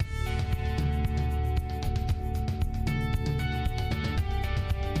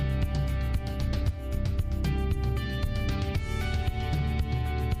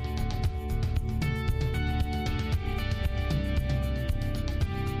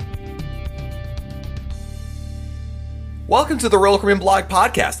Welcome to the Royal Caribbean Blog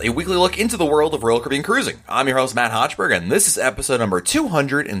Podcast, a weekly look into the world of Royal Caribbean cruising. I'm your host, Matt Hochberg, and this is episode number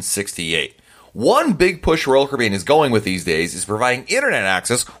 268. One big push Royal Caribbean is going with these days is providing internet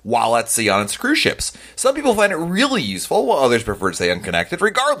access while at sea on its cruise ships. Some people find it really useful, while others prefer to stay unconnected.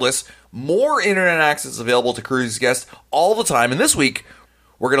 Regardless, more internet access is available to cruise guests all the time, and this week,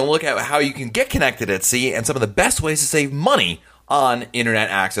 we're going to look at how you can get connected at sea and some of the best ways to save money on internet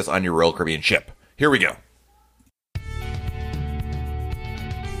access on your Royal Caribbean ship. Here we go.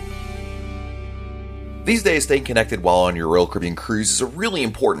 These days, staying connected while on your Royal Caribbean cruise is a really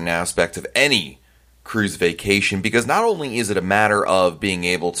important aspect of any cruise vacation because not only is it a matter of being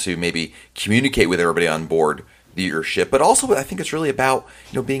able to maybe communicate with everybody on board your ship, but also I think it's really about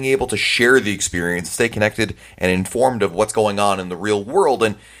being able to share the experience, stay connected and informed of what's going on in the real world.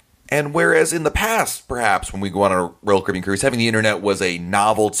 And whereas in the past, perhaps when we go on a Royal Caribbean cruise, having the internet was a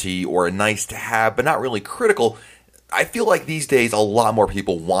novelty or a nice to have, but not really critical, I feel like these days a lot more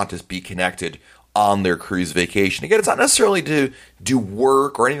people want to be connected on their cruise vacation. Again, it's not necessarily to do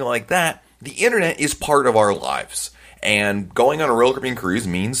work or anything like that. The internet is part of our lives. And going on a Royal Caribbean cruise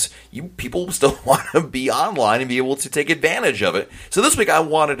means people still want to be online and be able to take advantage of it. So this week I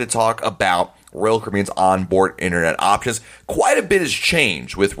wanted to talk about Royal Caribbean's onboard internet options. Quite a bit has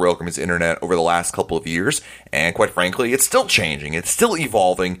changed with Royal Caribbean's internet over the last couple of years. And quite frankly, it's still changing. It's still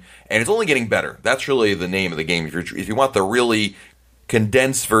evolving. And it's only getting better. That's really the name of the game. If you want the really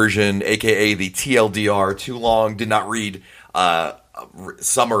condensed version, aka the TLDR, too long, did not read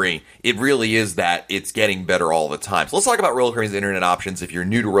summary, it really is that it's getting better all the time. So let's talk about Royal Caribbean's internet options if you're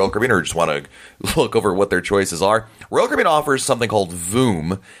new to Royal Caribbean or just want to look over what their choices are. Royal Caribbean offers something called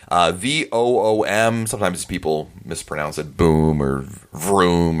Voom, V-O-O-M. Sometimes people mispronounce it boom or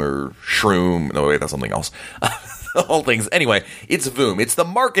vroom or shroom. No, wait, that's something else. All things. Anyway, it's Voom. It's the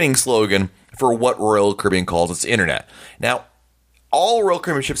marketing slogan for what Royal Caribbean calls its internet. Now, all Royal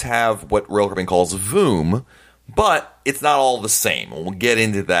Caribbean ships have what Royal Caribbean calls Voom, but it's not all the same. We'll get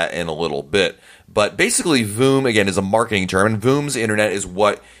into that in a little bit. But basically, Voom, again, is a marketing term, and Voom's internet is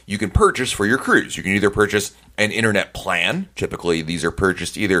what you can purchase for your cruise. You can either purchase an internet plan. Typically, these are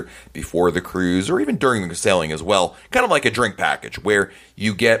purchased either before the cruise or even during the sailing as well, kind of like a drink package, where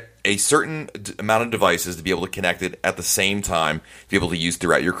you get a certain amount of devices to be able to connect it at the same time to be able to use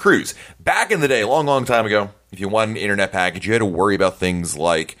throughout your cruise. Back in the day, a long, long time ago, if you wanted an internet package, you had to worry about things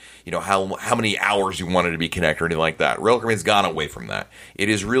like, how many hours you wanted to be connected or anything like that. Royal Caribbean's gone away from that. It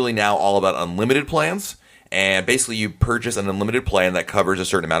is really now all about unlimited plans, and basically you purchase an unlimited plan that covers a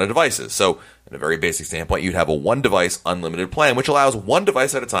certain amount of devices. So, in a very basic standpoint, you'd have a one-device unlimited plan, which allows one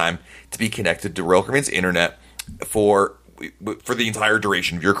device at a time to be connected to Royal Caribbean's internet for the entire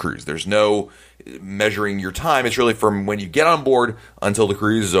duration of your cruise. There's no measuring your time. It's really from when you get on board until the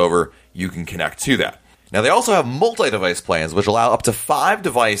cruise is over, you can connect to that. Now, they also have multi-device plans, which allow up to 5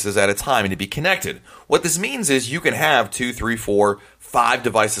 devices at a time to be connected. What this means is you can have 2, 3, 4, 5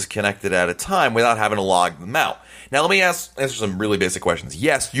 devices connected at a time without having to log them out. Now, let me answer some really basic questions.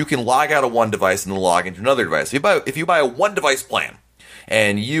 Yes, you can log out of one device and then log into another device. If you buy a one-device plan,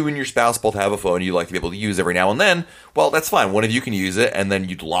 and you and your spouse both have a phone you like to be able to use every now and then, well, that's fine. One of you can use it, and then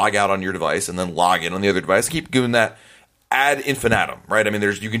you'd log out on your device and then log in on the other device. Keep doing that ad infinitum, right? I mean,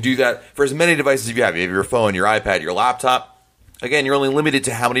 you can do that for as many devices as you have. You have your phone, your iPad, your laptop. Again, you're only limited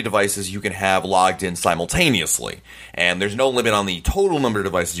to how many devices you can have logged in simultaneously. And there's no limit on the total number of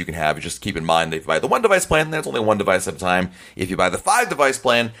devices you can have. Just keep in mind that if you buy the one-device plan, then it's only one device at a time. If you buy the 5-device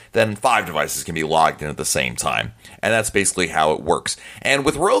plan, then 5 devices can be logged in at the same time. And that's basically how it works. And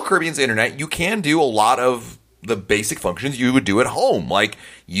with Royal Caribbean's internet, you can do a lot of the basic functions you would do at home, like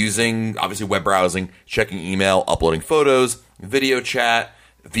using, obviously, web browsing, checking email, uploading photos, video chat,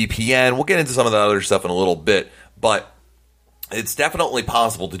 VPN. We'll get into some of the other stuff in a little bit, but it's definitely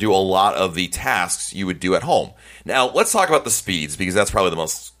possible to do a lot of the tasks you would do at home. Now, let's talk about the speeds, because that's probably the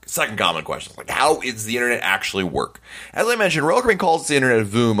most second common question. Like, how does the internet actually work? As I mentioned, Royal Caribbean calls its internet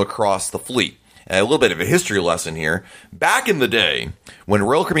Voom across the fleet. And a little bit of a history lesson here. Back in the day, when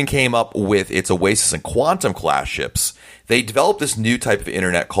Royal Caribbean came up with its Oasis and Quantum class ships, they developed this new type of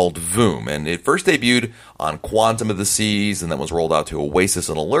internet called Voom. And it first debuted on Quantum of the Seas, and then was rolled out to Oasis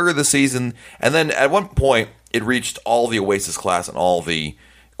and Allure of the Seas. And then at one point, it reached all the Oasis class and all the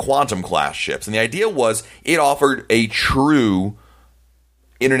Quantum class ships. And the idea was it offered a true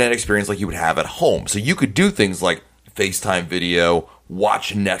internet experience like you would have at home. So you could do things like FaceTime video,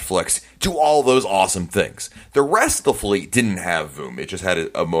 watch Netflix, do all those awesome things. The rest of the fleet didn't have Voom. It just had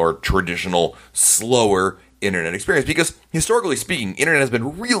a more traditional, slower internet experience because, historically speaking, internet has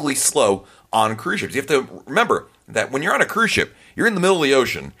been really slow on cruise ships. You have to remember that when you're on a cruise ship, you're in the middle of the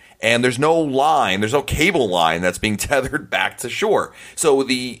ocean, and there's no cable line that's being tethered back to shore. So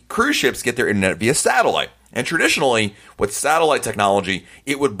the cruise ships get their internet via satellite. And traditionally, with satellite technology,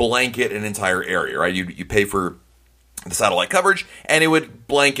 it would blanket an entire area, right? You pay for the satellite coverage, and it would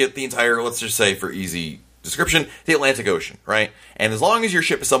blanket the entire, let's just say for easy description, the Atlantic Ocean, right? And as long as your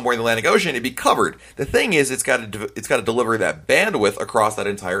ship is somewhere in the Atlantic Ocean, it'd be covered. The thing is, it's got to deliver that bandwidth across that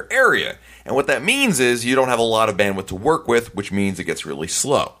entire area. And what that means is you don't have a lot of bandwidth to work with, which means it gets really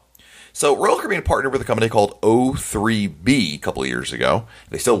slow. So Royal Caribbean partnered with a company called O3B a couple of years ago.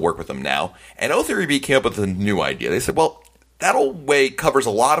 They still work with them now. And O3B came up with a new idea. They said, well, that old way covers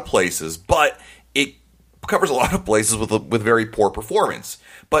a lot of places, but it covers a lot of places with very poor performance.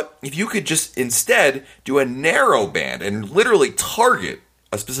 But if you could just instead do a narrow band and literally target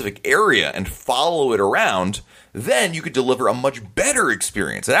a specific area and follow it around, then you could deliver a much better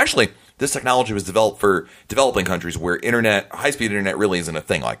experience. And actually, this technology was developed for developing countries where high-speed internet really isn't a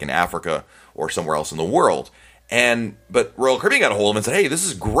thing, like in Africa or somewhere else in the world. But Royal Caribbean got a hold of them and said, hey, this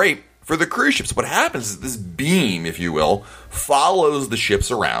is great for the cruise ships. What happens is this beam, if you will, follows the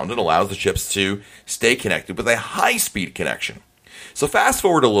ships around and allows the ships to stay connected with a high-speed connection. So fast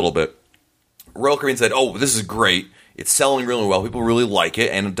forward a little bit, Royal Caribbean said, oh, this is great. It's selling really well. People really like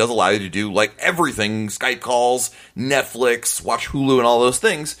it, and it does allow you to do like everything, Skype calls, Netflix, watch Hulu, and all those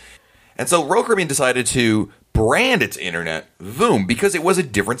things. And so Royal Caribbean decided to brand its internet Voom because it was a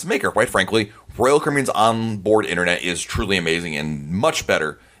difference maker. Quite frankly, Royal Caribbean's onboard internet is truly amazing and much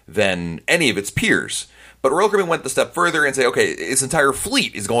better than any of its peers. But Royal Caribbean went the step further and said, okay, its entire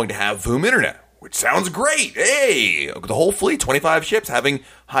fleet is going to have Voom internet, which sounds great. Hey, the whole fleet, 25 ships having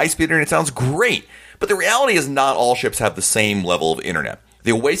high-speed internet sounds great. But the reality is not all ships have the same level of internet.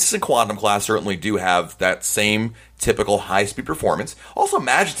 The Oasis and Quantum class certainly do have that same typical high-speed performance. Also,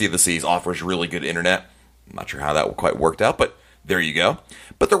 Majesty of the Seas offers really good internet. I'm not sure how that quite worked out, but there you go.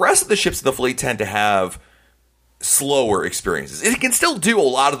 But the rest of the ships in the fleet tend to have slower experiences. It can still do a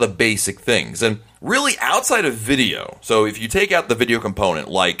lot of the basic things. And really, outside of video, so if you take out the video component,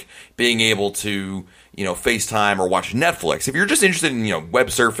 like being able to, FaceTime or watch Netflix, if you're just interested in, web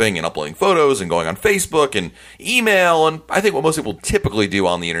surfing and uploading photos and going on Facebook and email, and I think what most people typically do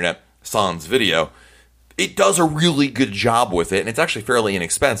on the internet, sans video, it does a really good job with it, and it's actually fairly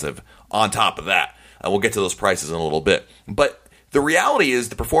inexpensive on top of that. We'll get to those prices in a little bit. But the reality is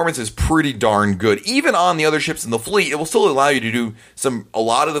the performance is pretty darn good. Even on the other ships in the fleet, it will still allow you to do a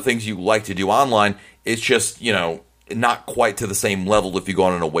lot of the things you like to do online. It's just, not quite to the same level if you go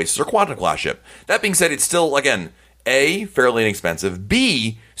on an Oasis or Quantum class ship. That being said, it's still, again, A, fairly inexpensive,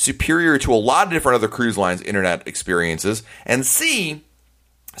 B, superior to a lot of different other cruise lines' internet experiences, and C,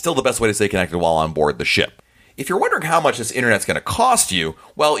 still the best way to stay connected while on board the ship. If you're wondering how much this internet's going to cost you,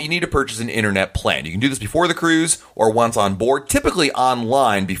 well, you need to purchase an internet plan. You can do this before the cruise or once on board. Typically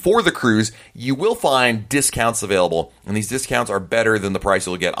online before the cruise, you will find discounts available, and these discounts are better than the price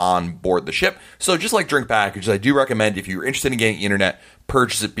you'll get on board the ship. So just like drink packages, I do recommend if you're interested in getting internet,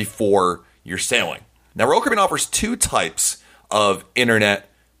 purchase it before you're sailing. Now, Royal Caribbean offers two types of internet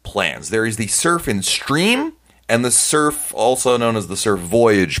plans. There is the Surf and Stream and the Surf, also known as the Surf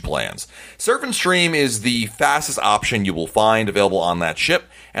Voyage plans. Surf and Stream is the fastest option you will find available on that ship,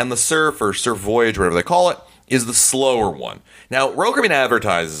 and the Surf or Surf Voyage, whatever they call it, is the slower one. Now, Royal Caribbean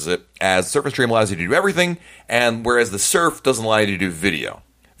advertises it as Surf and Stream allows you to do everything, and whereas the Surf doesn't allow you to do video.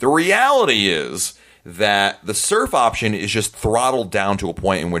 The reality is that the Surf option is just throttled down to a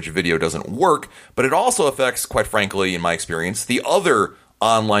point in which video doesn't work, but it also affects, quite frankly, in my experience, the other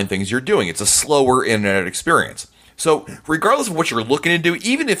online things you're doing. It's a slower internet experience. So regardless of what you're looking to do,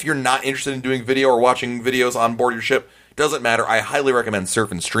 even if you're not interested in doing video or watching videos on board your ship, doesn't matter. I highly recommend Surf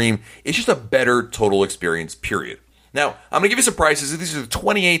and Stream. It's just a better total experience, period. Now, I'm going to give you some prices. These are the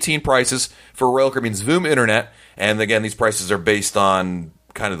 2018 prices for Royal Caribbean's Voom Internet. And again, these prices are based on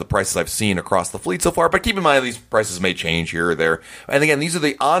kind of the prices I've seen across the fleet so far, but keep in mind these prices may change here or there. And again, these are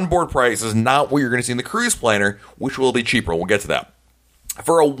the onboard prices, not what you're going to see in the cruise planner, which will be cheaper. We'll get to that.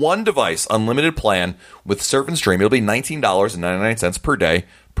 For a one-device unlimited plan with Surf and Stream, it'll be $19.99 per day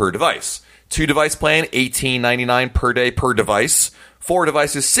per device. Two-device plan, $18.99 per day per device. 4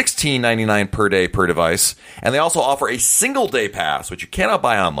 devices, $16.99 per day per device. And they also offer a single-day pass, which you cannot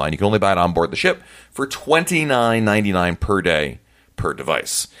buy online. You can only buy it on board the ship for $29.99 per day per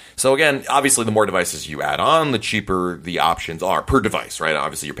device. So again, obviously the more devices you add on, the cheaper the options are per device, right?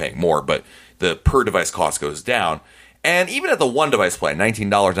 Obviously you're paying more, but the per device cost goes down. And even at the one device plan,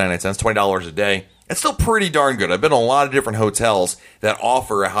 $19.99, $20 a day, it's still pretty darn good. I've been in a lot of different hotels that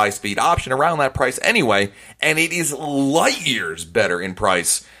offer a high-speed option around that price anyway, and it is light years better in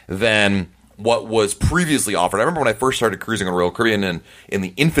price than what was previously offered. I remember when I first started cruising on Royal Caribbean and in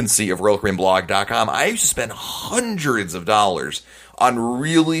the infancy of RoyalCaribbeanBlog.com, I used to spend hundreds of dollars on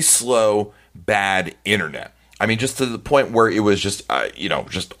really slow, bad internet. I mean, just to the point where it was just,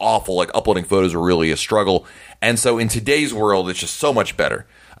 just awful. Like, uploading photos were really a struggle. And so in today's world, it's just so much better.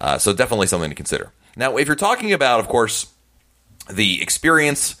 So definitely something to consider. Now, if you're talking about, of course, the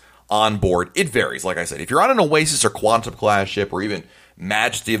experience on board, it varies. Like I said, if you're on an Oasis or Quantum class ship or even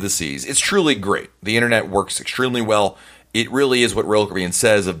Majesty of the Seas, it's truly great. The internet works extremely well. It really is what Royal Caribbean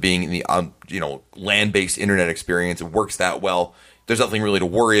says of being the land-based internet experience. It works that well. There's nothing really to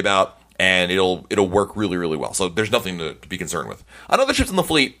worry about, and it'll work really, really well. So there's nothing to be concerned with. On other ships in the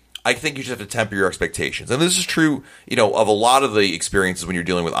fleet, I think you just have to temper your expectations. And this is true, of a lot of the experiences when you're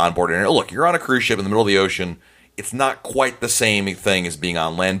dealing with onboard internet. Look, you're on a cruise ship in the middle of the ocean. It's not quite the same thing as being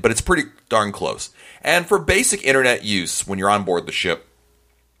on land, but it's pretty darn close. And for basic internet use when you're on board the ship,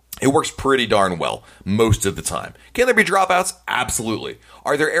 it works pretty darn well most of the time. Can there be dropouts? Absolutely.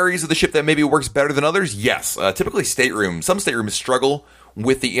 Are there areas of the ship that maybe works better than others? Yes. Typically some staterooms struggle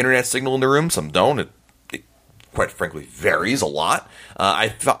with the internet signal in the room. Some don't. It quite frankly varies a lot. I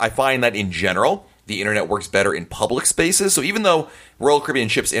find that in general, the internet works better in public spaces. So even though Royal Caribbean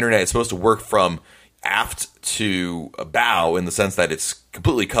ship's internet is supposed to work from aft to bow in the sense that it's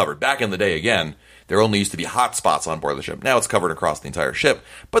completely covered. Back in the day, again, there only used to be hot spots on board the ship. Now it's covered across the entire ship,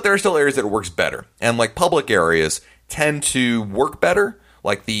 but there are still areas that it works better. And like public areas tend to work better,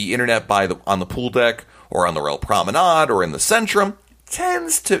 like the internet on the pool deck or on the Royal Promenade or in the Centrum,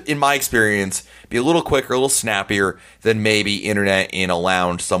 tends to, in my experience, be a little quicker, a little snappier than maybe internet in a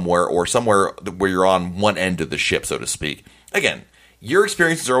lounge somewhere or somewhere where you're on one end of the ship, so to speak. Again, your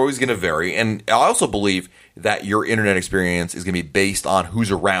experiences are always going to vary, and I also believe that your internet experience is going to be based on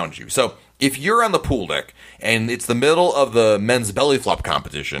who's around you. So if you're on the pool deck and it's the middle of the men's belly flop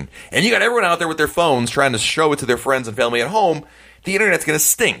competition and you got everyone out there with their phones trying to show it to their friends and family at home, the internet's going to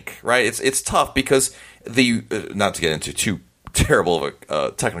stink, right? It's tough because not to get into too terrible of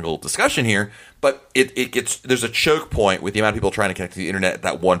a technical discussion here, but there's a choke point with the amount of people trying to connect to the internet at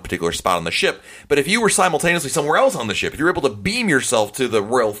that one particular spot on the ship. But if you were simultaneously somewhere else on the ship, if you were able to beam yourself to the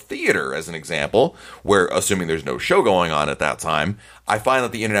Royal Theatre, as an example, where, assuming there's no show going on at that time, I find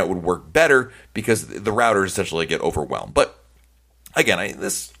that the internet would work better because the routers essentially get overwhelmed. But again,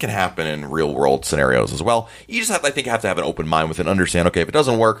 this can happen in real-world scenarios as well. You just have to have an open mind with it and understand, okay, if it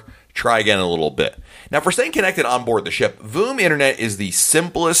doesn't work, try again in a little bit. Now, for staying connected on board the ship, Voom Internet is the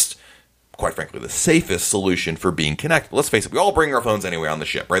simplest, quite frankly, the safest solution for being connected. Let's face it, we all bring our phones anywhere on the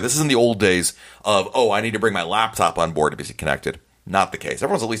ship, right? This isn't the old days of, I need to bring my laptop on board to be connected. Not the case.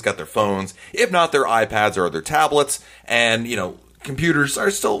 Everyone's at least got their phones, if not their iPads or their tablets, and, computers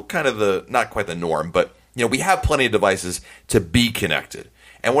are still kind of not quite the norm, but we have plenty of devices to be connected.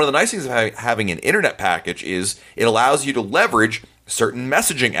 And one of the nice things of having an internet package is it allows you to leverage certain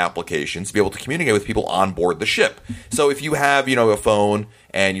messaging applications to be able to communicate with people on board the ship. So if you have, a phone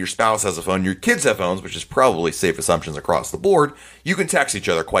and your spouse has a phone, your kids have phones, which is probably safe assumptions across the board, you can text each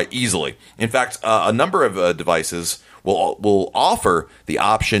other quite easily. In fact, a number of devices will offer the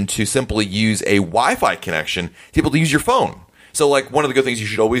option to simply use a Wi-Fi connection to be able to use your phone. So, one of the good things you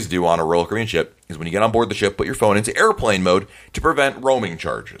should always do on a Royal Caribbean ship is when you get on board the ship, put your phone into airplane mode to prevent roaming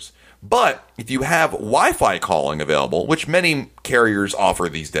charges. But if you have Wi-Fi calling available, which many carriers offer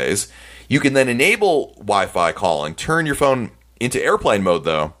these days, you can then enable Wi-Fi calling, turn your phone into airplane mode,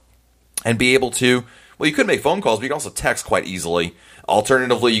 though, and be able to, you could make phone calls, but you can also text quite easily.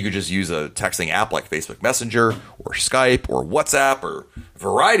 Alternatively, you could just use a texting app like Facebook Messenger or Skype or WhatsApp or a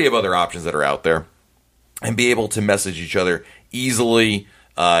variety of other options that are out there and be able to message each other easily.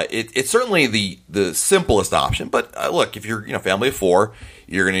 It's certainly the simplest option, but look, if you're family of four,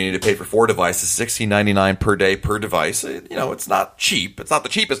 you're going to need to pay for 4 devices, $16.99 per day per device. It's not cheap. It's not the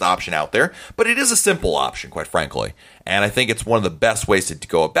cheapest option out there, but it is a simple option, quite frankly. And I think it's one of the best ways to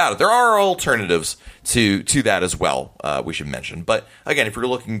go about it. There are alternatives to that as well, we should mention. But again, if you're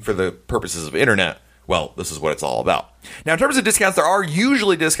looking for the purposes of internet, well, this is what it's all about. Now, in terms of discounts, there are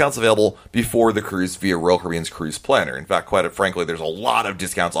usually discounts available before the cruise via Royal Caribbean's Cruise Planner. In fact, quite frankly, there's a lot of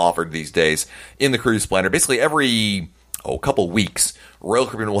discounts offered these days in the Cruise Planner. Basically, every couple weeks, Royal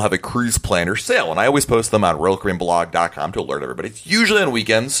Caribbean will have a Cruise Planner sale, and I always post them on RoyalCaribbeanBlog.com to alert everybody. It's usually on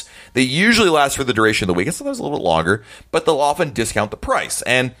weekends. They usually last for the duration of the weekend, sometimes a little bit longer, but they'll often discount the price.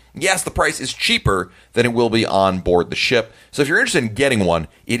 And yes, the price is cheaper than it will be on board the ship. So if you're interested in getting one,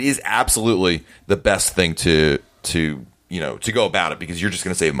 it is absolutely the best thing to to go about it because you're just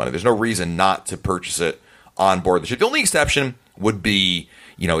going to save money. There's no reason not to purchase it on board the ship. The only exception would be,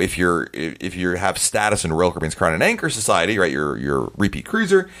 if you have status in Royal Caribbean's Crown and Anchor Society, right? Your repeat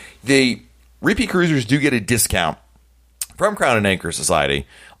cruiser. The repeat cruisers do get a discount from Crown and Anchor Society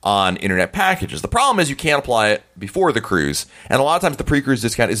on internet packages. The problem is you can't apply it before the cruise, and a lot of times the pre-cruise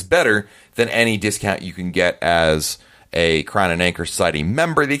discount is better than any discount you can get as a Crown and Anchor Society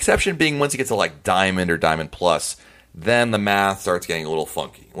member. The exception being once you get to like Diamond or Diamond Plus, then the math starts getting a little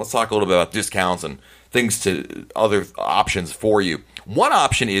funky. Let's talk a little bit about discounts and things to other options for you. One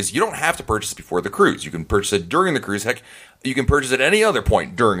option is you don't have to purchase it before the cruise. You can purchase it during the cruise. Heck, you can purchase it at any other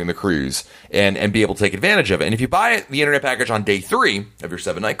point during the cruise and be able to take advantage of it. And if you buy the internet package on day 3 of your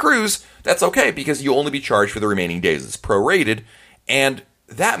 7-night cruise, that's okay because you'll only be charged for the remaining days. It's prorated, and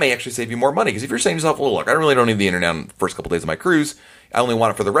that may actually save you more money. Because if you're saying to yourself, well, look, I really don't need the internet on the first couple days of my cruise. I only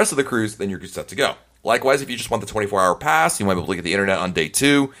want it for the rest of the cruise, then you're set to go. Likewise, if you just want the 24-hour pass, you might be able to get the internet on day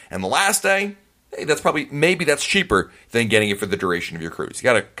 2 and the last day. Hey, maybe that's cheaper than getting it for the duration of your cruise. You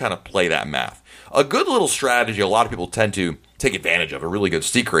got to kind of play that math. A good little strategy a lot of people tend to take advantage of, a really good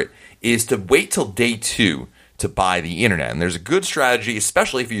secret, is to wait till day 2 to buy the internet. And there's a good strategy,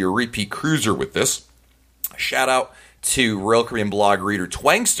 especially if you're a repeat cruiser with this. Shout out to Royal Caribbean blog reader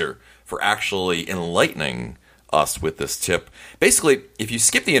Twangster for actually enlightening us with this tip. Basically, if you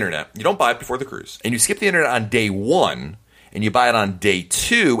skip the internet, you don't buy it before the cruise, and you skip the internet on day 1, and you buy it on day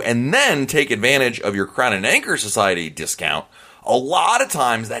 2, and then take advantage of your Crown and Anchor Society discount, a lot of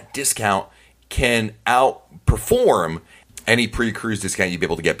times that discount can outperform any pre-cruise discount you'd be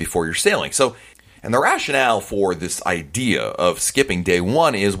able to get before you're sailing. So, and the rationale for this idea of skipping day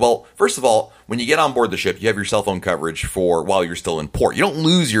 1 is, well, first of all, when you get on board the ship, you have your cell phone coverage for while you're still in port. You don't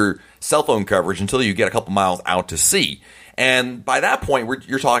lose your cell phone coverage until you get a couple miles out to sea. And by that point,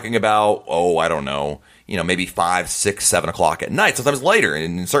 you're talking about, I don't know, maybe 5, 6, 7 o'clock at night, sometimes later.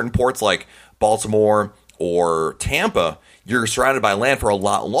 And in certain ports like Baltimore or Tampa, you're surrounded by land for a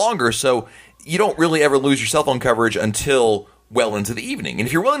lot longer, so you don't really ever lose your cell phone coverage until well into the evening. And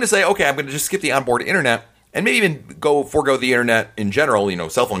if you're willing to say, okay, I'm going to just skip the onboard internet and maybe even forego the internet in general,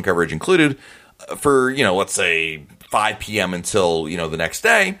 cell phone coverage included, for, let's say 5 p.m. until, the next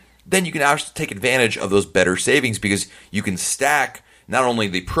day, then you can actually take advantage of those better savings because you can stack not only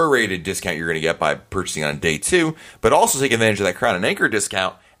the prorated discount you're going to get by purchasing on day 2, but also take advantage of that Crown and Anchor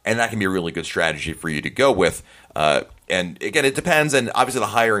discount, and that can be a really good strategy for you to go with. And again, it depends, and obviously the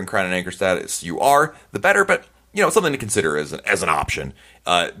higher in Crown and Anchor status you are, the better, but something to consider as an option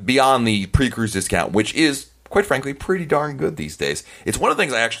beyond the pre-cruise discount, which is, quite frankly, pretty darn good these days. It's one of the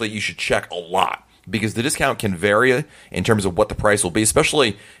things you should check a lot, because the discount can vary in terms of what the price will be,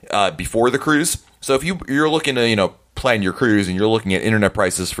 especially before the cruise. So if you're looking to, plan your cruise and you're looking at internet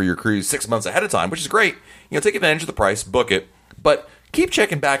prices for your cruise 6 months ahead of time, which is great, take advantage of the price, book it, but keep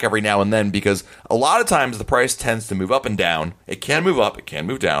checking back every now and then because a lot of times the price tends to move up and down. It can move up, it can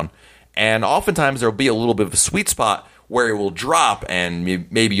move down, and oftentimes there will be a little bit of a sweet spot where it will drop and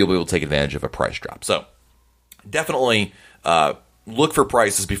maybe you'll be able to take advantage of a price drop. So definitely look for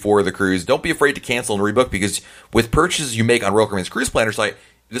prices before the cruise. Don't be afraid to cancel and rebook because with purchases you make on Royal Caribbean's Cruise Planner site,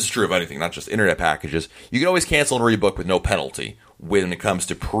 this is true of anything, not just internet packages, you can always cancel and rebook with no penalty when it comes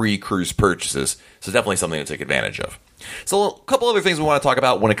to pre-cruise purchases. So definitely something to take advantage of. So a couple other things we want to talk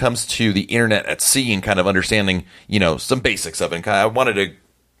about when it comes to the internet at sea and kind of understanding, some basics of it. And I wanted to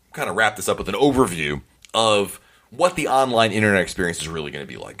kind of wrap this up with an overview of what the online internet experience is really going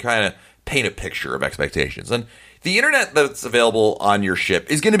to be like, kind of paint a picture of expectations. And the internet that's available on your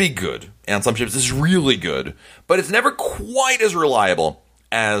ship is going to be good. And on some ships, it's really good. But it's never quite as reliable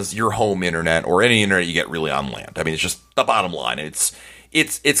as your home internet or any internet you get really on land. I mean, it's just the bottom line.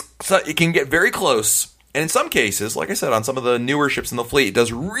 It can get very close. And in some cases, like I said, on some of the newer ships in the fleet, it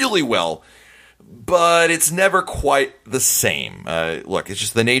does really well. But it's never quite the same. Look, it's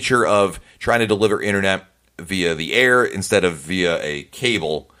just the nature of trying to deliver internet via the air instead of via a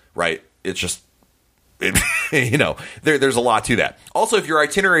cable, right? It's just, there's a lot to that. Also, if your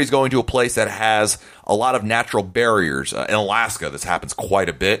itinerary is going to a place that has a lot of natural barriers, in Alaska, this happens quite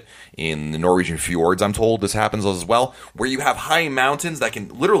a bit. In the Norwegian fjords, I'm told this happens as well, where you have high mountains that can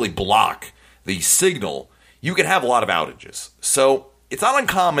literally block the signal, you can have a lot of outages. So it's not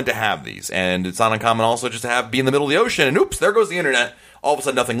uncommon to have these, and it's not uncommon also just to be in the middle of the ocean, and oops, there goes the internet. All of a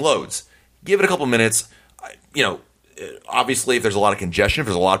sudden, nothing loads. Give it a couple minutes. Obviously, if there's a lot of congestion, if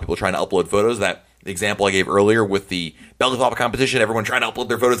there's a lot of people trying to upload photos, that the example I gave earlier with the belly flop competition, everyone trying to upload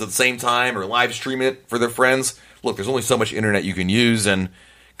their photos at the same time or live stream it for their friends. Look, there's only so much internet you can use, and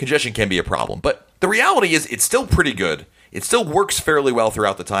congestion can be a problem. But the reality is it's still pretty good. It still works fairly well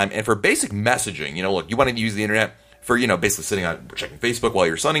throughout the time. And for basic messaging, look, you want to use the internet for, basically sitting on checking Facebook while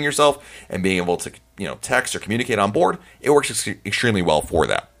you're sunning yourself and being able to, text or communicate on board. It works extremely well for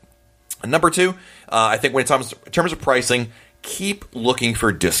that. And number two, I think in terms of pricing, keep looking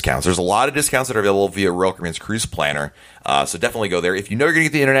for discounts. There's a lot of discounts that are available via Royal Caribbean's Cruise Planner, so definitely go there. If you know you're going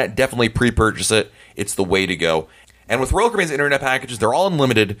to get the internet, definitely pre-purchase it. It's the way to go. And with Royal Caribbean's internet packages, they're all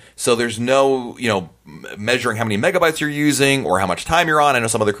unlimited, so there's no, measuring how many megabytes you're using or how much time you're on. I know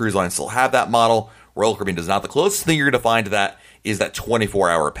some other cruise lines still have that model. Royal Caribbean does not. The closest thing you're going to find to that is that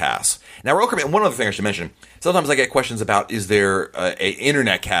 24-hour pass. Now, Royal Caribbean, one other thing I should mention, sometimes I get questions about, is there an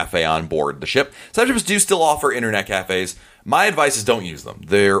internet cafe on board the ship? Some ships do still offer internet cafes. My advice is don't use them.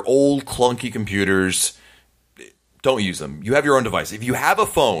 They're old, clunky computers. Don't use them. You have your own device. If you have a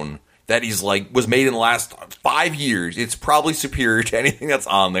phone that is was made in the last 5 years, it's probably superior to anything that's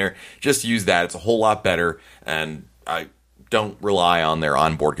on there. Just use that. It's a whole lot better, and I don't rely on their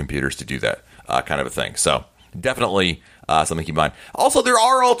onboard computers to do that kind of a thing. So definitely something to keep in mind. Also, there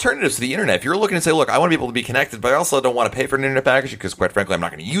are alternatives to the internet. If you're looking to say, look, I want to be able to be connected, but I also don't want to pay for an internet package because, quite frankly, I'm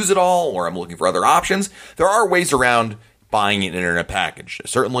not going to use it all, or I'm looking for other options, there are ways around buying an internet package.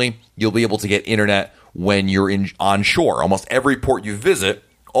 Certainly, you'll be able to get internet when you're on shore. Almost every port you visit,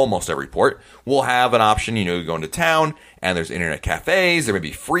 will have an option. You go into town and there's internet cafes. There may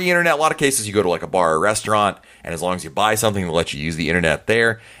be free internet. A lot of cases you go to a bar or restaurant, and as long as you buy something, they'll let you use the internet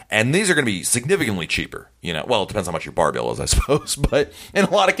there. And these are going to be significantly cheaper. Well, it depends how much your bar bill is, I suppose. But in a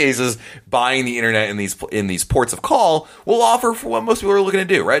lot of cases, buying the internet in these ports of call will offer for what most people are looking to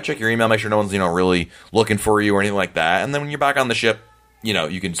do, right? Check your email, make sure no one's really looking for you or anything like that. And then when you're back on the ship,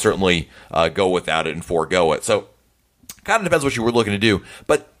 you can certainly go without it and forego it. So kind of depends what you were looking to do,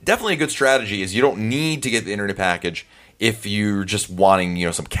 but definitely a good strategy is you don't need to get the internet package if you're just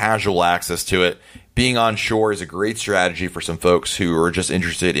wanting, some casual access to it. Being on shore is a great strategy for some folks who are just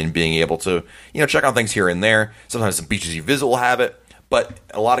interested in being able to, check on things here and there. Sometimes some beaches you visit will have it, but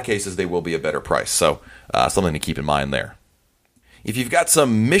in a lot of cases they will be a better price. So something to keep in mind there. If you've got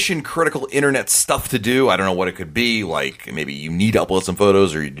some mission-critical internet stuff to do, I don't know what it could be, like maybe you need to upload some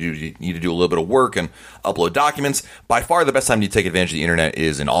photos or you need to do a little bit of work and upload documents, by far the best time to take advantage of the internet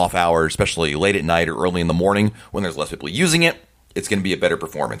is in off hours, especially late at night or early in the morning when there's less people using it. It's going to be a better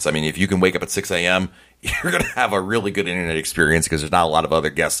performance. I mean, if you can wake up at 6 a.m., you're going to have a really good internet experience because there's not a lot of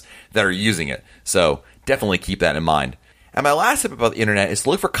other guests that are using it. So definitely keep that in mind. And my last tip about the internet is to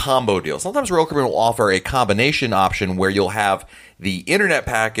look for combo deals. Sometimes Royal Caribbean will offer a combination option where you'll have the internet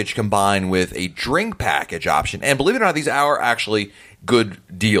package combined with a drink package option. And believe it or not, these are actually good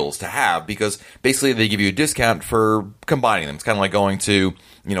deals to have because basically they give you a discount for combining them. It's kind of like going to,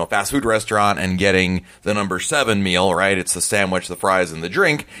 a fast food restaurant and getting the number 7 meal, right? It's the sandwich, the fries, and the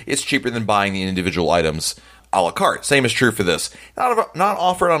drink. It's cheaper than buying the individual items a la carte. Same is true for this. Not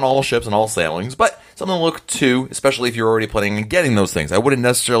offered on all ships and all sailings, but something to look to, especially if you're already planning on getting those things. I wouldn't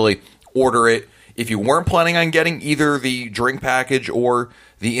necessarily order it if you weren't planning on getting either the drink package or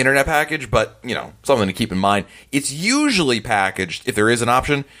the internet package, but, something to keep in mind. It's usually packaged, if there is an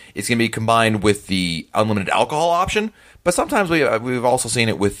option, it's going to be combined with the unlimited alcohol option, but sometimes we've also seen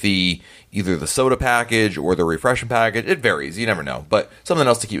it with either the soda package or the refreshment package. It varies. You never know, but something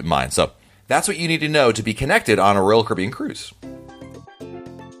else to keep in mind. So that's what you need to know to be connected on a Royal Caribbean cruise.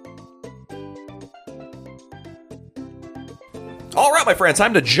 All right, my friends,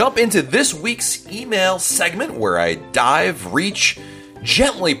 time to jump into this week's email segment where I dive, reach,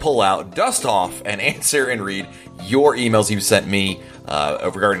 gently pull out, dust off, and answer and read your emails you've sent me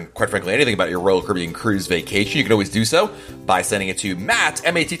regarding, quite frankly, anything about your Royal Caribbean cruise vacation. You can always do so by sending it to Matt,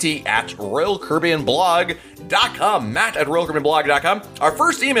 M-A-T-T, at RoyalCaribbeanBlog.com. Matt at RoyalCaribbeanBlog.com. Our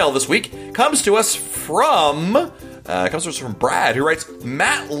first email this week comes to us from Brad, who writes,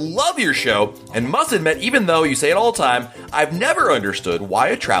 Matt, love your show, and must admit, even though you say it all the time, I've never understood why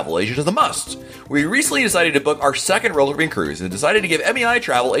a travel agent is a must. We recently decided to book our second Royal Caribbean cruise and decided to give MEI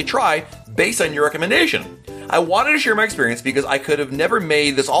Travel a try based on your recommendation. I wanted to share my experience because I could have never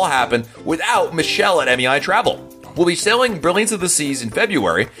made this all happen without Michelle at MEI Travel. We'll be sailing Brilliance of the Seas in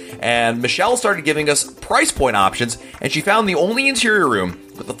February, and Michelle started giving us price point options, and she found the only interior room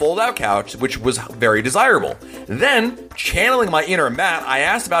with the fold-out couch, which was very desirable. Then, channeling my inner Matt, I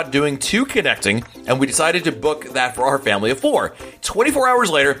asked about doing 2 connecting, and we decided to book that for our family of 4. 24 hours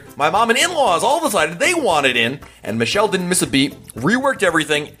later, my mom and in-laws all decided they wanted in, and Michelle didn't miss a beat, reworked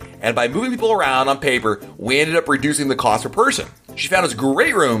everything, and by moving people around on paper, we ended up reducing the cost per person. She found us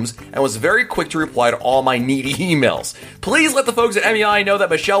great rooms and was very quick to reply to all my needy emails. Please let the folks at MEI know that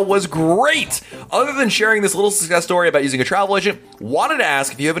Michelle was great. Other than sharing this little success story about using a travel agent, wanted to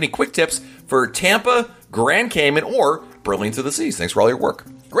ask if you have any quick tips for Tampa, Grand Cayman, or Brilliance of the Seas. Thanks for all your work.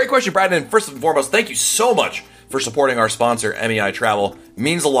 Great question, Brad. And first and foremost, thank you so much for supporting our sponsor, MEI Travel. It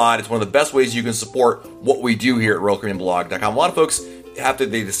means a lot. It's one of the best ways you can support what we do here at RoyalCaribbeanBlog.com. A lot of folks, after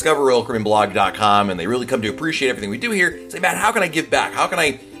they discover RoyalCaribbeanBlog.com and they really come to appreciate everything we do here, say, man, how can I give back? How can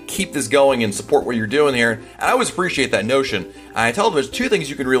I keep this going and support what you're doing here? And I always appreciate that notion. And I tell them there's two things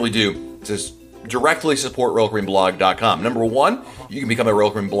you can really do to directly support RoyalCaribbeanBlog.com. Number one, you can become a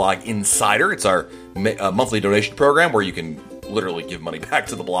Royal Caribbean Blog Insider. It's our monthly donation program where you can literally give money back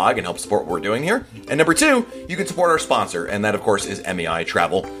to the blog and help support what we're doing here. And number two, you can support our sponsor, and that, of course, is MEI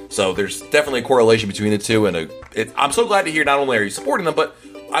Travel. So there's definitely a correlation between the two, and I'm so glad to hear not only are you supporting them, but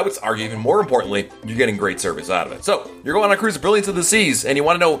I would argue even more importantly, you're getting great service out of it. So you're going on a cruise of Brilliance of the Seas, and you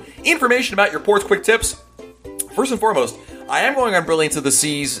want to know information about your ports, quick tips. First and foremost, I am going on Brilliance of the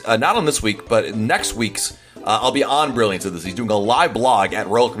Seas, not on this week, but next week's. I'll be on Brilliance of the Seas doing a live blog at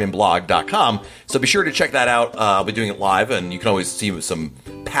RoyalCaribbeanBlog.com, so be sure to check that out. I'll be doing it live, and you can always see some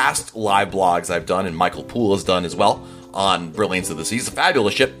past live blogs I've done, and Michael Poole has done as well on Brilliance of the Seas. It's a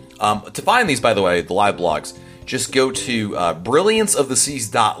fabulous ship. To find these, by the way, the live blogs, just go to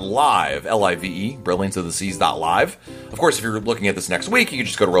brillianceoftheseas.live, L-I-V-E, brillianceoftheseas.live. Of course, if you're looking at this next week, you can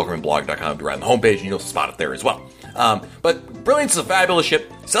just go to RoyalCaribbeanBlog.com, right on the homepage, and you'll spot it there as well. But Brilliance is a fabulous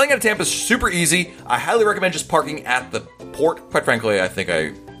ship. Sailing out of Tampa is super easy. I highly recommend just parking at the port. Quite frankly, I think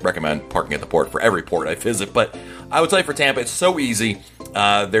I recommend parking at the port for every port I visit. But I would tell you for Tampa, it's so easy.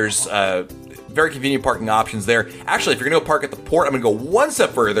 There's very convenient parking options there. Actually, if you're going to go park at the port, I'm going to go one step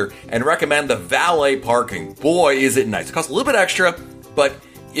further and recommend the valet parking. Boy, is it nice. It costs a little bit extra, but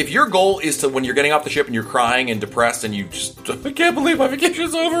if your goal is to, when you're getting off the ship and you're crying and depressed and you just, I can't believe my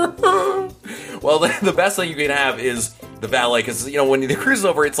vacation's over. Well, the best thing you can have is the valet, because, when the cruise is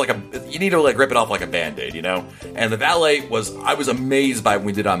over, it's like you need to rip it off like a Band-Aid, And the valet I was amazed by when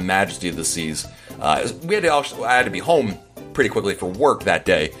we did on Majesty of the Seas. I had to be home pretty quickly for work that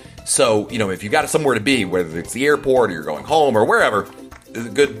day. So, if you've got somewhere to be, whether it's the airport or you're going home or wherever, a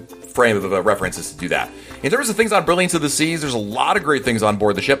good frame of reference is to do that. In terms of things on Brilliance of the Seas, there's a lot of great things on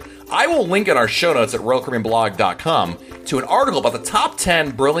board the ship. I will link in our show notes at RoyalCaribbeanBlog.com to an article about the top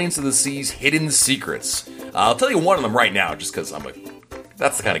 10 Brilliance of the Seas hidden secrets. I'll tell you one of them right now, just because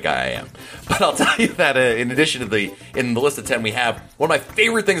that's the kind of guy I am. But I'll tell you that in addition to in the list of 10 we have, one of my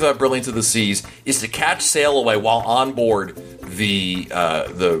favorite things about Brilliance of the Seas is to catch sail away while on board the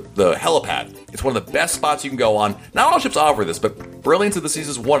helipad. It's one of the best spots you can go on. Not all ships offer this, but Brilliance of the Seas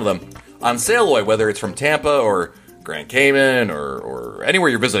is one of them. On sail away, whether it's from Tampa or Grand Cayman or anywhere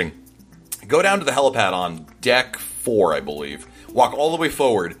you're visiting, go down to the helipad on deck 4, I believe. Walk all the way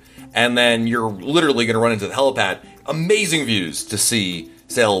forward, and then you're literally going to run into the helipad. Amazing views to see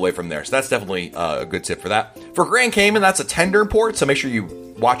sail away from there. So that's definitely a good tip for that. For Grand Cayman, that's a tender port, so make sure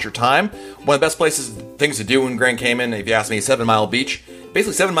you watch your time. One of the best things to do in Grand Cayman, if you ask me, 7 Mile Beach.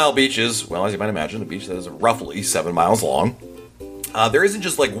 Basically, 7 Mile Beach is, well, as you might imagine, a beach that is roughly 7 miles long. There isn't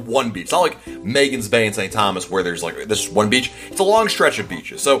just one beach. It's not like Magens Bay in St. Thomas where there's this one beach. It's a long stretch of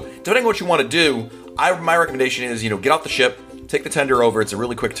beaches. So depending on what you want to do, my recommendation is, get off the ship, take the tender over. It's a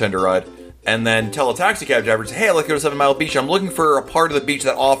really quick tender ride. And then tell a taxi cab driver, hey, I'd like to go to 7 Mile Beach. I'm looking for a part of the beach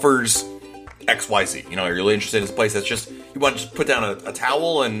that offers XYZ. You're really interested in this place that's just, you want to just put down a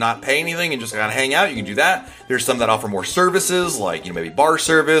towel and not pay anything and just kind of hang out, you can do that. There's some that offer more services, like, maybe bar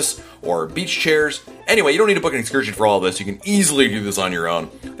service or beach chairs. Anyway, you don't need to book an excursion for all of this. You can easily do this on your own.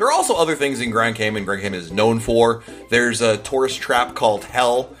 There are also other things in Grand Cayman is known for. There's a tourist trap called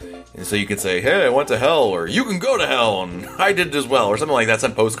Hell. And so you can say, hey, I went to hell, or you can go to hell, and I did it as well, or something like that.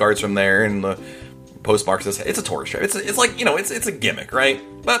 Send postcards from there, and the postmark says, it's a tourist trap. It's like, it's a gimmick, right?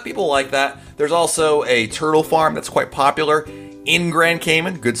 But people like that. There's also a turtle farm that's quite popular in Grand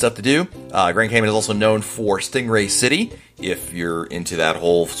Cayman. Good stuff to do. Grand Cayman is also known for Stingray City, if you're into that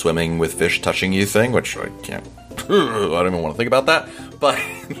whole swimming with fish touching you thing, which I can't. I don't even want to think about that. But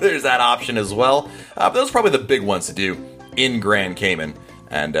there's that option as well. But those are probably the big ones to do in Grand Cayman.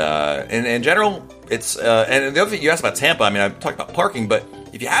 And in general, it's and the other thing you asked about Tampa. I talked about parking, but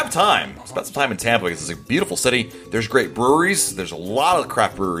if you have time, spend some time in Tampa because it's a beautiful city. There's great breweries. There's a lot of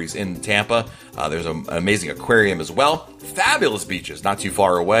craft breweries in Tampa. There's an amazing aquarium as well. Fabulous beaches, not too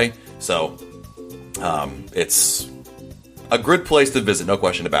far away. So it's a good place to visit, no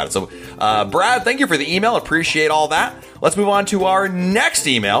question about it. So, Brad, thank you for the email. Appreciate all that. Let's move on to our next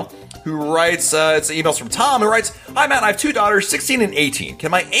email. Who writes, it's emails from Tom, who writes, hi Matt, I have 2 daughters, 16 and 18.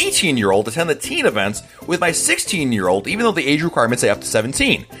 Can my 18-year-old attend the teen events with my 16-year-old, even though the age requirements say up to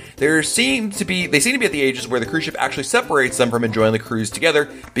 17? They seem to be at the ages where the cruise ship actually separates them from enjoying the cruise together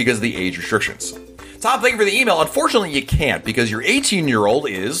because of the age restrictions. Tom, thank you for the email. Unfortunately, you can't because your 18-year-old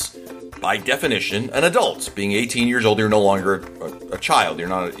is by definition, an adult. Being 18 years old, you're no longer a child. You're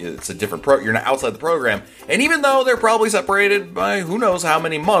not. It's a different you're not outside the program. And even though they're probably separated by who knows how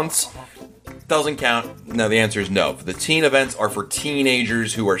many months, doesn't count. No, the answer is no. The teen events are for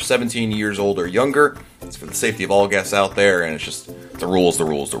teenagers who are 17 years old or younger. It's for the safety of all guests out there, and it's just the rules.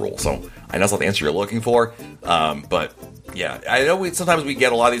 So I know that's not the answer you're looking for, but yeah, I know sometimes we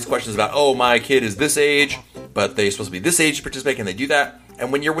get a lot of these questions about, oh, my kid is this age, but they're supposed to be this age to participate. Can they do that? And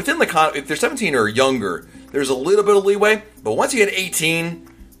when you're within if they're 17 or younger, there's a little bit of leeway. But once you hit 18,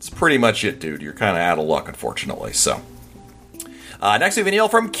 it's pretty much it, dude. You're kind of out of luck, unfortunately. So. Next we have an email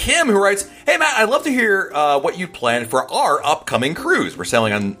from Kim, who writes, "Hey Matt, I'd love to hear what you planned for our upcoming cruise. We're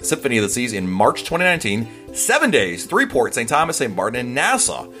sailing on Symphony of the Seas in March 2019, 7 days, 3 ports, St. Thomas, St. Martin, and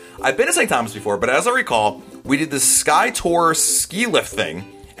Nassau. I've been to St. Thomas before, but as I recall, we did the Sky Tour ski lift thing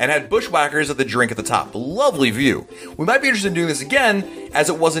and had bushwhackers at the drink at the top. Lovely view. We might be interested in doing this again, as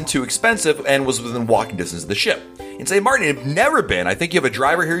it wasn't too expensive and was within walking distance of the ship. In St. Martin, I've never been. I think you have a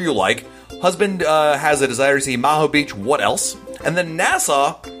driver here you like. Husband has a desire to see Maho Beach. What else? And then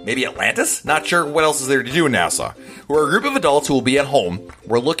Nassau, maybe Atlantis? Not sure what else is there to do in Nassau. We're a group of adults who will be at home.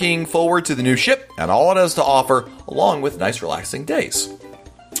 We're looking forward to the new ship and all it has to offer, along with nice relaxing days."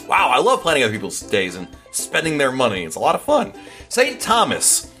 Wow, I love planning other people's days and spending their money. It's a lot of fun. St.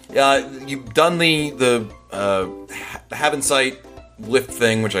 Thomas, you've done the Havensight lift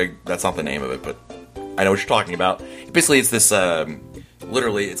thing, that's not the name of it, but I know what you're talking about. Basically, it's this,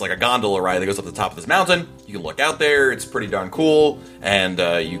 literally, it's like a gondola ride that goes up the top of this mountain. You can look out there. It's pretty darn cool, and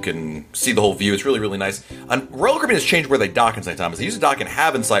you can see the whole view. It's really, really nice. Royal Caribbean has changed where they dock in St. Thomas. They used to dock in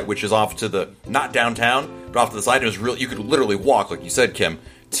Havensight, which is off to the, not downtown, but off to the side. It was real. You could literally walk, like you said, Kim,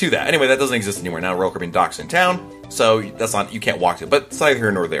 to that. Anyway, that doesn't exist anymore. Now Royal Caribbean docks in town, so that's not, you can't walk to it. But it's neither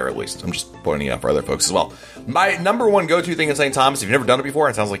here nor there, at least. I'm just pointing it out for other folks as well. My number one go-to thing in St. Thomas, if you've never done it before,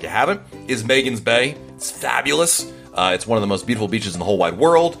 and it sounds like you haven't, is Magens Bay. It's fabulous. It's one of the most beautiful beaches in the whole wide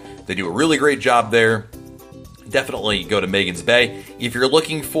world. They do a really great job there. Definitely go to Magens Bay. If you're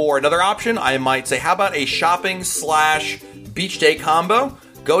looking for another option, I might say, how about a shopping/beach day combo?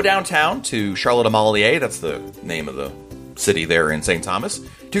 Go downtown to Charlotte Amalie. That's the name of the city there in St. Thomas.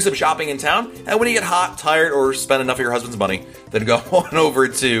 Do some shopping in town, and when you get hot, tired, or spend enough of your husband's money, then go on over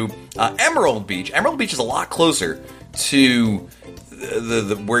to Emerald Beach. Emerald Beach is a lot closer to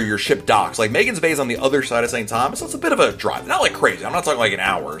the where your ship docks. Like, Magens Bay is on the other side of St. Thomas, so it's a bit of a drive. Not like crazy. I'm not talking like an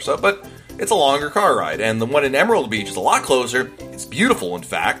hour or so, but it's a longer car ride. And the one in Emerald Beach is a lot closer. It's beautiful, in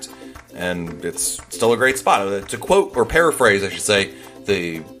fact, and it's still a great spot. To quote, or paraphrase, I should say,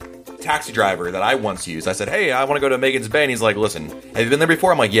 the taxi driver that I once used, I said, "Hey, I want to go to Magens Bay," and he's like, "Listen, have you been there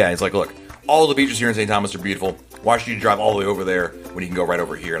before?" I'm like, "Yeah." He's like, "Look, all the beaches here in St. Thomas are beautiful. Why should you drive all the way over there when you can go right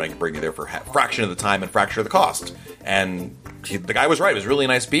over here, and I can bring you there for a fraction of the time and fraction of the cost?" And the guy was right. It was a really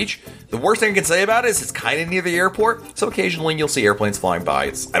nice beach. The worst thing I can say about it is it's kind of near the airport, so occasionally you'll see airplanes flying by.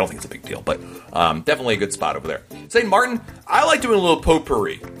 I don't think it's a big deal, but definitely a good spot over there. St. Martin, I like doing a little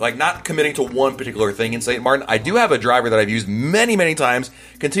potpourri, like not committing to one particular thing in St. Martin. I do have a driver that I've used many, many times,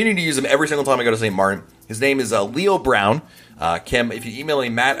 continue to use him every single time I go to St. Martin. His name is Leo Brown. Kim, if you email me,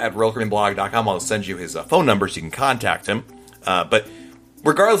 matt@royalcaribbeanblog.com, I'll send you his phone number so you can contact him. But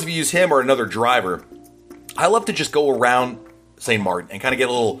regardless if you use him or another driver, I love to just go around St. Martin and kind of get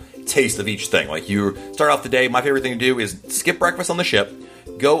a little taste of each thing. Like, you start off the day, my favorite thing to do is skip breakfast on the ship,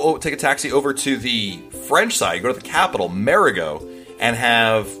 go take a taxi over to the French side, go to the capital, Marigot, and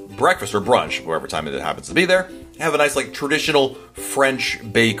have breakfast or brunch, whatever time it happens to be there. Have a nice, like, traditional French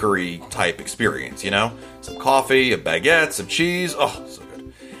bakery type experience, you know? Some coffee, a baguette, some cheese. Oh, so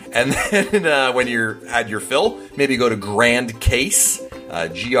good. And then when you're had your fill, maybe go to Grand Case,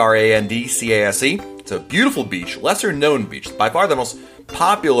 Grandcase. It's a beautiful beach, lesser known beach. By far the most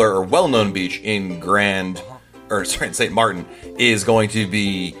popular or well-known beach in St. Martin is going to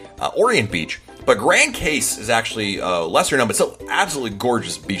be Orient Beach. But Grand Case is actually lesser known, but still absolutely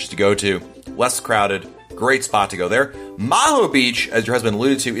gorgeous beach to go to. Less crowded. Great spot to go there. Maho Beach, as your husband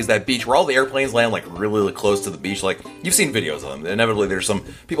alluded to, is that beach where all the airplanes land, like, really, really close to the beach. Like, you've seen videos of them. Inevitably, there's some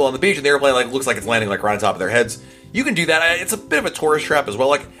people on the beach, and the airplane, like, looks like it's landing, like, right on top of their heads. You can do that. It's a bit of a tourist trap as well.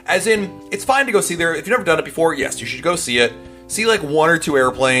 Like, as in, it's fine to go see there. If you've never done it before, yes, you should go see it. See, like, 1 or 2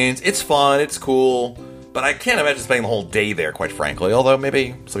 airplanes. It's fun. It's cool. But I can't imagine spending the whole day there, quite frankly. Although,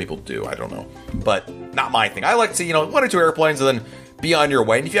 maybe some people do. I don't know. But not my thing. I like to see, 1 or 2 airplanes and then be on your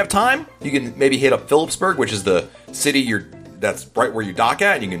way. And if you have time, you can maybe hit up Phillipsburg, which is the city that's right where you dock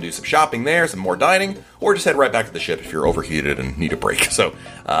at. You can do some shopping there, some more dining, or just head right back to the ship if you're overheated and need a break. So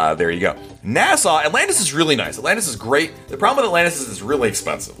there you go. Nassau, Atlantis is really nice. Atlantis is great. The problem with Atlantis is it's really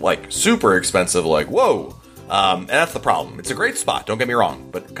expensive, like super expensive. Like, whoa. And that's the problem. It's a great spot, don't get me wrong,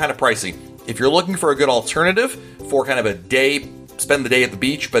 but kind of pricey. If you're looking for a good alternative for kind of a day, spend the day at the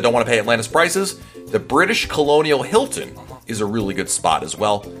beach, but don't want to pay Atlantis prices, the British Colonial Hilton is a really good spot as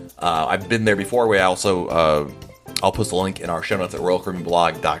well. I've been there before. We also, I'll post a link in our show notes at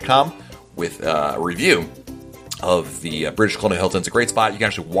RoyalCaribbeanBlog.com with a review of the British Colonial Hilton. It's a great spot. You can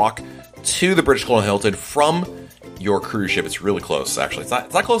actually walk to the British Colonial Hilton from your cruise ship. It's really close, actually. It's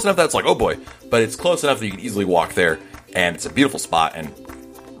not close enough that it's like, oh boy, but it's close enough that you can easily walk there, and it's a beautiful spot, and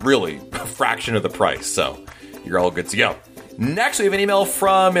really a fraction of the price, so you're all good to go. Next, we have an email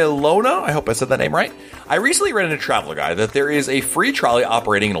from Ilona. I hope I said that name right. I recently read in a traveler guide that there is a free trolley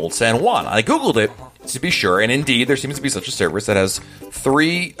operating in Old San Juan. I Googled it to be sure, and indeed, there seems to be such a service that has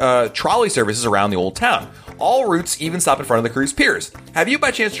 3 trolley services around the old town. All routes even stop in front of the cruise piers. Have you by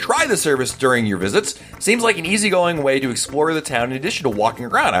chance tried the service during your visits? Seems like an easygoing way to explore the town in addition to walking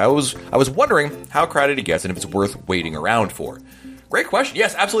around. I was wondering how crowded it gets and if it's worth waiting around for. Great question.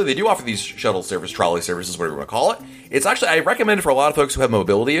 Yes, absolutely. They do offer these shuttle service, trolley services, whatever you want to call it. It's actually, I recommend it for a lot of folks who have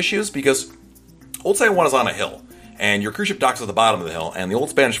mobility issues because Old San Juan is on a hill, and your cruise ship docks at the bottom of the hill, and the old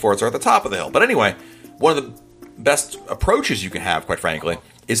Spanish forts are at the top of the hill. But anyway, one of the best approaches you can have, quite frankly,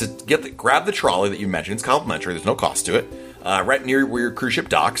 is to grab the trolley that you mentioned. It's complimentary. There's no cost to it. Right near where your cruise ship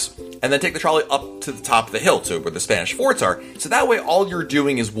docks, and then take the trolley up to the top of the hill to where the Spanish forts are. So that way, all you're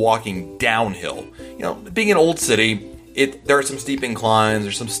doing is walking downhill. You know, being an old city, there are some steep inclines,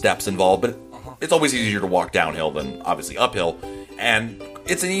 there's some steps involved, but it's always easier to walk downhill than obviously uphill. And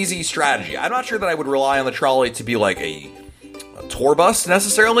it's an easy strategy. I'm not sure that I would rely on the trolley to be like a tour bus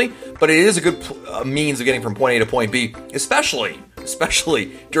necessarily, but it is a good means of getting from point A to point B, especially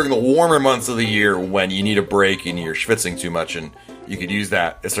during the warmer months of the year when you need a break and you're schwitzing too much, and you could use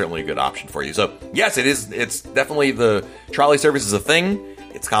that. It's certainly a good option for you. So yes, it is. It's definitely, the trolley service is a thing.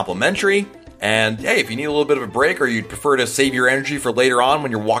 It's complimentary. And hey, if you need a little bit of a break or you'd prefer to save your energy for later on when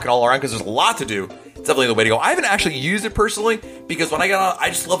you're walking all around, because there's a lot to do, it's definitely the way to go. I haven't actually used it personally because when I get on, I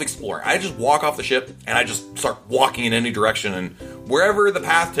just love exploring. I just walk off the ship and I just start walking in any direction, and wherever the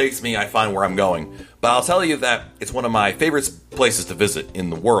path takes me, I find where I'm going. But I'll tell you that it's one of my favorite places to visit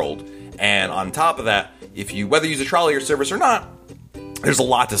in the world. And on top of that, whether you use a trolley or service or not, there's a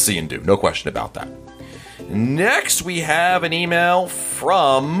lot to see and do. No question about that. Next, we have an email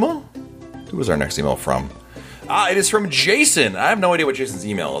from... Who was our next email from? It is from Jason. I have no idea what Jason's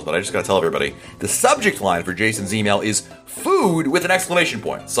email is, but I just gotta tell everybody. The subject line for Jason's email is food with an exclamation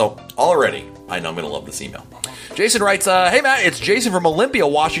point. So already, I know I'm gonna love this email. Jason writes, hey Matt, it's Jason from Olympia,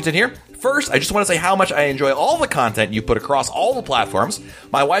 Washington here. First, I just want to say how much I enjoy all the content you put across all the platforms.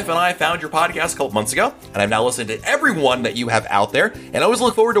 My wife and I found your podcast a couple months ago, and I've now listened to every one that you have out there, and I always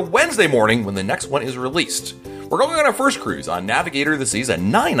look forward to Wednesday morning when the next one is released. We're going on our first cruise on Navigator of the Seas at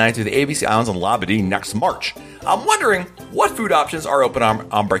 9 nights to the ABC Islands on Labadee next March. I'm wondering what food options are open on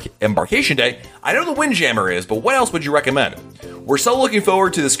embarkation day. I know the Windjammer is, but what else would you recommend? We're so looking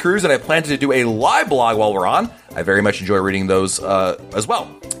forward to this cruise, and I plan to do a live blog while we're on. I very much enjoy reading those as well.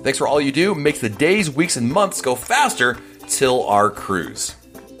 Thanks for all you do. Makes the days, weeks, and months go faster till our cruise.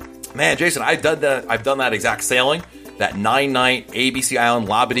 Man, Jason, I've done that exact sailing, that 9-night ABC Island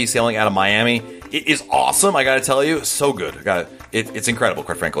Labadee sailing out of Miami. It is awesome, I gotta tell you. So good. It's incredible,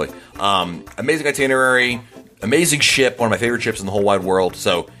 quite frankly. Amazing itinerary, amazing ship, one of my favorite ships in the whole wide world.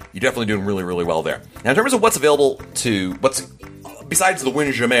 So you're definitely doing really, really well there. Now, in terms of what's available besides the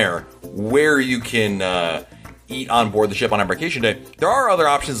Windjammer, where you can eat on board the ship on embarkation day, there are other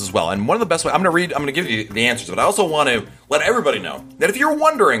options as well. And one of the best ways, I'm going to give you the answers, but I also want to let everybody know that if you're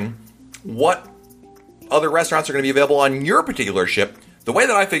wondering what other restaurants are going to be available on your particular ship, the way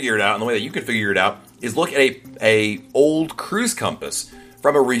that I figure it out, and the way that you can figure it out, is look at a old cruise compass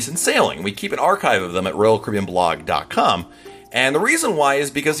from a recent sailing. We keep an archive of them at RoyalCaribbeanBlog.com. And the reason why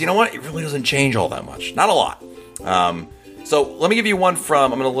is because, you know what? It really doesn't change all that much. Not a lot. So let me give you one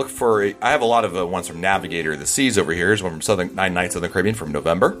from, I have a lot of ones from Navigator of the Seas over here. Here's one from 9 Nights of the Caribbean from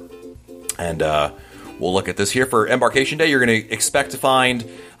November. And we'll look at this here. For embarkation day, you're going to expect to find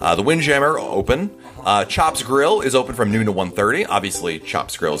the Windjammer open. Chops Grill is open from noon to 1:30. Obviously,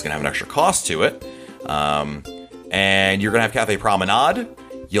 Chops Grill is going to have an extra cost to it. And you're going to have Cafe Promenade.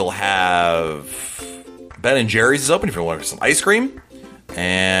 You'll have Ben & Jerry's is open if you want some ice cream.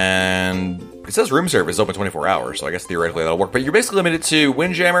 And it says room service is open 24 hours, so I guess theoretically that'll work. But you're basically limited to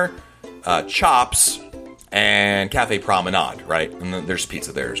Windjammer, Chops, and Cafe Promenade, right? And then there's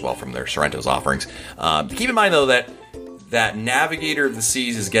pizza there as well from their Sorrento's offerings. Keep in mind, though, that Navigator of the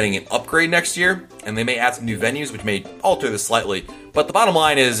Seas is getting an upgrade next year, and they may add some new venues, which may alter this slightly. But the bottom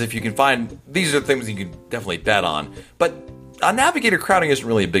line is, if you can find, these are the things you can definitely bet on. But navigator crowding isn't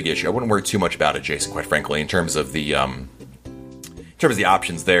really a big issue. I wouldn't worry too much about it, Jason, quite frankly, in terms of the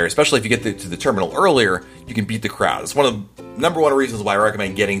options there. Especially if you get to the terminal earlier, you can beat the crowd. It's one of the number one reasons why I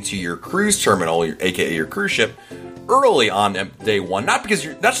recommend getting to your cruise terminal, aka your cruise ship, early on day one. Not just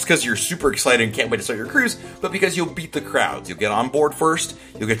because you're super excited and can't wait to start your cruise, but because you'll beat the crowds. You'll get on board first,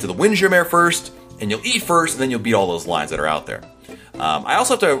 you'll get to the Windjammer first, and you'll eat first, and then you'll beat all those lines that are out there. I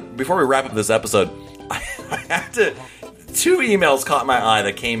also have to, before we wrap up this episode, I have to. 2 emails caught my eye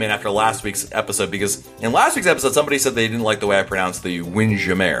that came in after last week's episode, because in last week's episode, somebody said they didn't like the way I pronounced the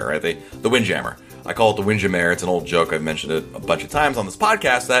Windjammer, right? The Windjammer. I call it the Windjammer. It's an old joke. I've mentioned it a bunch of times on this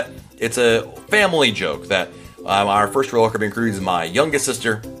podcast, that it's a family joke, that our first Royal Caribbean cruise, my youngest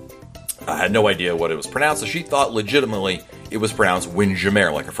sister had no idea what it was pronounced, so she thought legitimately it was pronounced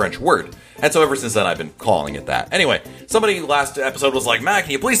Windjammer, like a French word. And so ever since then, I've been calling it that. Anyway, somebody last episode was like, Matt,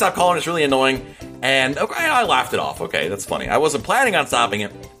 can you please stop calling it? It's really annoying. And okay, I laughed it off. Okay, that's funny. I wasn't planning on stopping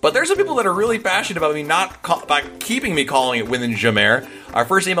it. But there's some people that are really passionate about me about keeping me calling it Windjammer. Our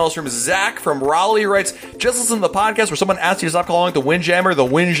first email is from Zach from Raleigh, who writes, just listen to the podcast where someone asks you to stop calling it the Windjammer.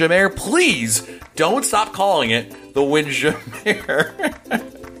 Please don't stop calling it the Windjammer.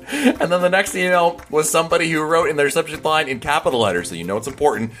 And then the next email was somebody who wrote in their subject line in capital letters, so you know it's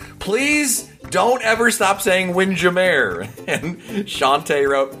important, please don't ever stop saying Windjammer. And Shantae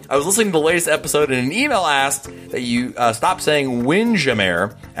wrote, I was listening to the latest episode and an email asked that you stop saying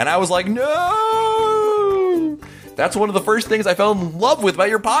Windjammer, and I was like, no! That's one of the first things I fell in love with about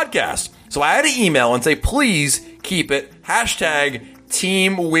your podcast. So I had to email and say, please keep it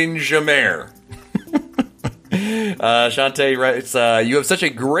 #Team Windjammer. Shantae writes, you have such a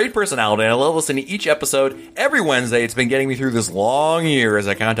great personality, and I love listening to each episode every Wednesday. It's been getting me through this long year as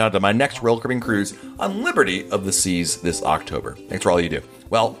I count down to my next Royal Caribbean cruise on Liberty of the Seas this October. Thanks for all you do.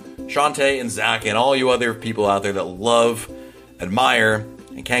 Well, Shantae and Zach and all you other people out there that love, admire,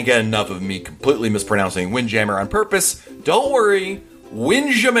 and can't get enough of me completely mispronouncing Windjammer on purpose, don't worry.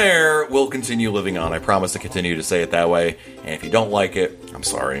 Windjammer will continue living on. I promise to continue to say it that way. And if you don't like it, I'm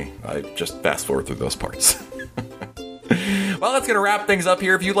sorry. I just fast forward through those parts. Well, that's going to wrap things up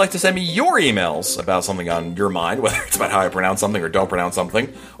here. If you'd like to send me your emails about something on your mind, whether it's about how I pronounce something or don't pronounce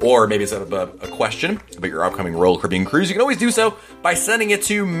something, or maybe it's about a question about your upcoming Royal Caribbean cruise, you can always do so by sending it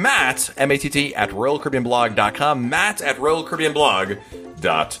to Matt, M-A-T-T, at RoyalCaribbeanBlog.com, Matt at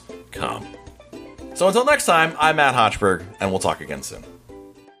RoyalCaribbeanBlog.com. So until next time, I'm Matt Hochberg, and we'll talk again soon.